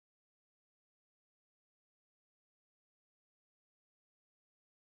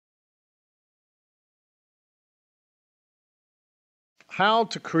how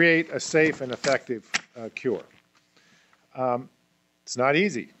to create a safe and effective cure. It's not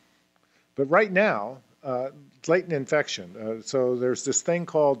easy. But right now, latent infection, so there's this thing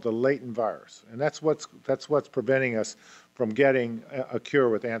called the latent virus, and that's what's preventing us from getting a cure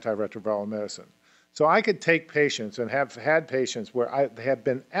with antiretroviral medicine. So I could take patients and have had patients where they have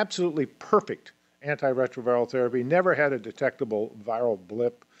been absolutely perfect antiretroviral therapy, never had a detectable viral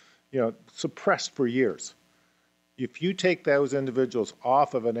blip, suppressed for years. If you take those individuals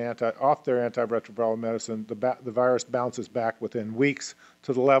off of their antiretroviral medicine, the virus bounces back within weeks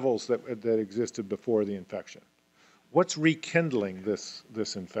to the levels that existed before the infection. What's rekindling this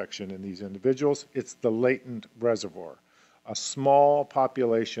infection in these individuals? It's the latent reservoir, a small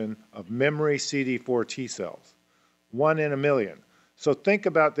population of memory CD4 T cells, 1 in a million. So think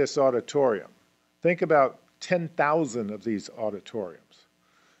about this auditorium. Think about 10,000 of these auditoriums,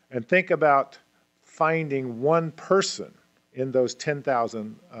 and think about finding one person in those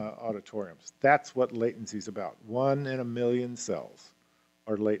 10,000 auditoriums. That's what latency is about. 1 in a million cells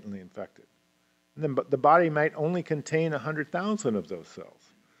are latently infected. And then, but the body might only contain 100,000 of those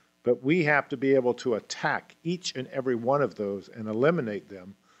cells. But we have to be able to attack each and every one of those and eliminate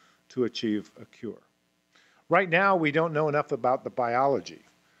them to achieve a cure. Right now, we don't know enough about the biology.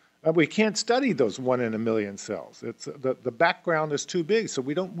 We can't study those 1 in a million cells. The background is too big, so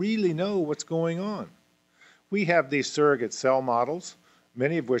we don't really know what's going on. We have these surrogate cell models,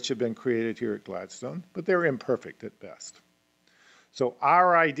 many of which have been created here at Gladstone, but they're imperfect at best. So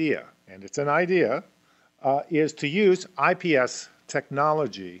our idea, and it's an idea, is to use iPS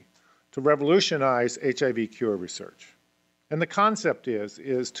technology to revolutionize HIV cure research. And the concept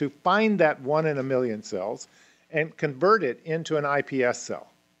is to find that 1 in a million cells and convert it into an iPS cell.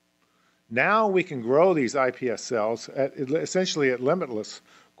 Now we can grow these iPS cells essentially at limitless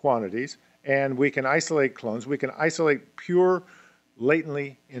quantities, and we can isolate clones. We can isolate pure,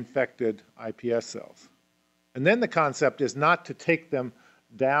 latently infected iPS cells. And then the concept is not to take them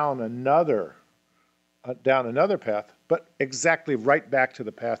down another path, but exactly right back to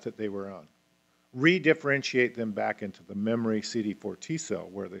the path that they were on. Redifferentiate them back into the memory CD4 T cell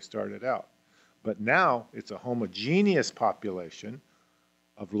where they started out. But now it's a homogeneous population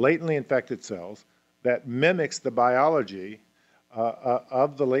of latently infected cells that mimics the biology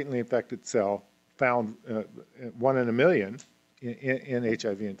of the latently infected cell found 1 in a million in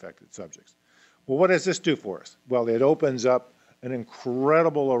HIV-infected subjects. Well, what does this do for us? Well, it opens up an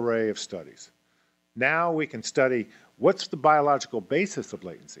incredible array of studies. Now we can study what's the biological basis of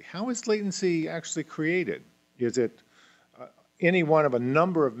latency. How is latency actually created? Is it any one of a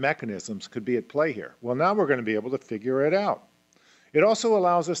number of mechanisms could be at play here? Well, now we're going to be able to figure it out. It also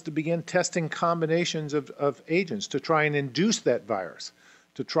allows us to begin testing combinations of agents to try and induce that virus,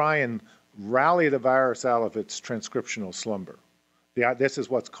 to try and rally the virus out of its transcriptional slumber. This is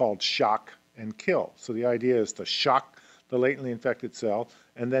what's called shock and kill. So the idea is to shock the latently infected cell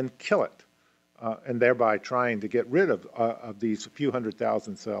and then kill it, and thereby trying to get rid of these few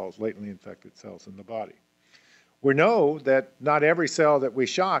 100,000 cells, latently infected cells in the body. We know that not every cell that we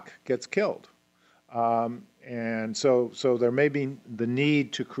shock gets killed. And so there may be the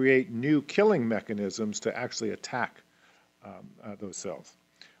need to create new killing mechanisms to actually attack those cells.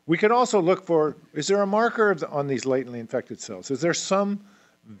 We could also look for, is there a marker on these latently infected cells? Is there some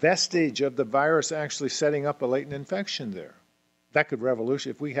vestige of the virus actually setting up a latent infection there? That could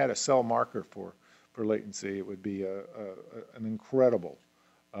revolutionize. If we had a cell marker for latency, it would be an incredible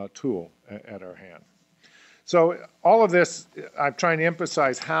tool at our hand. So all of this, I'm trying to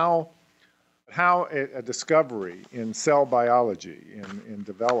emphasize how a discovery in cell biology, in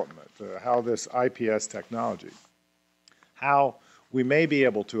development, how this iPS technology, how we may be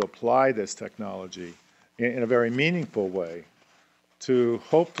able to apply this technology in a very meaningful way to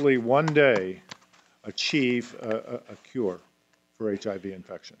hopefully one day achieve a cure for HIV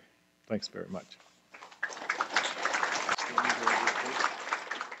infection. Thanks very much.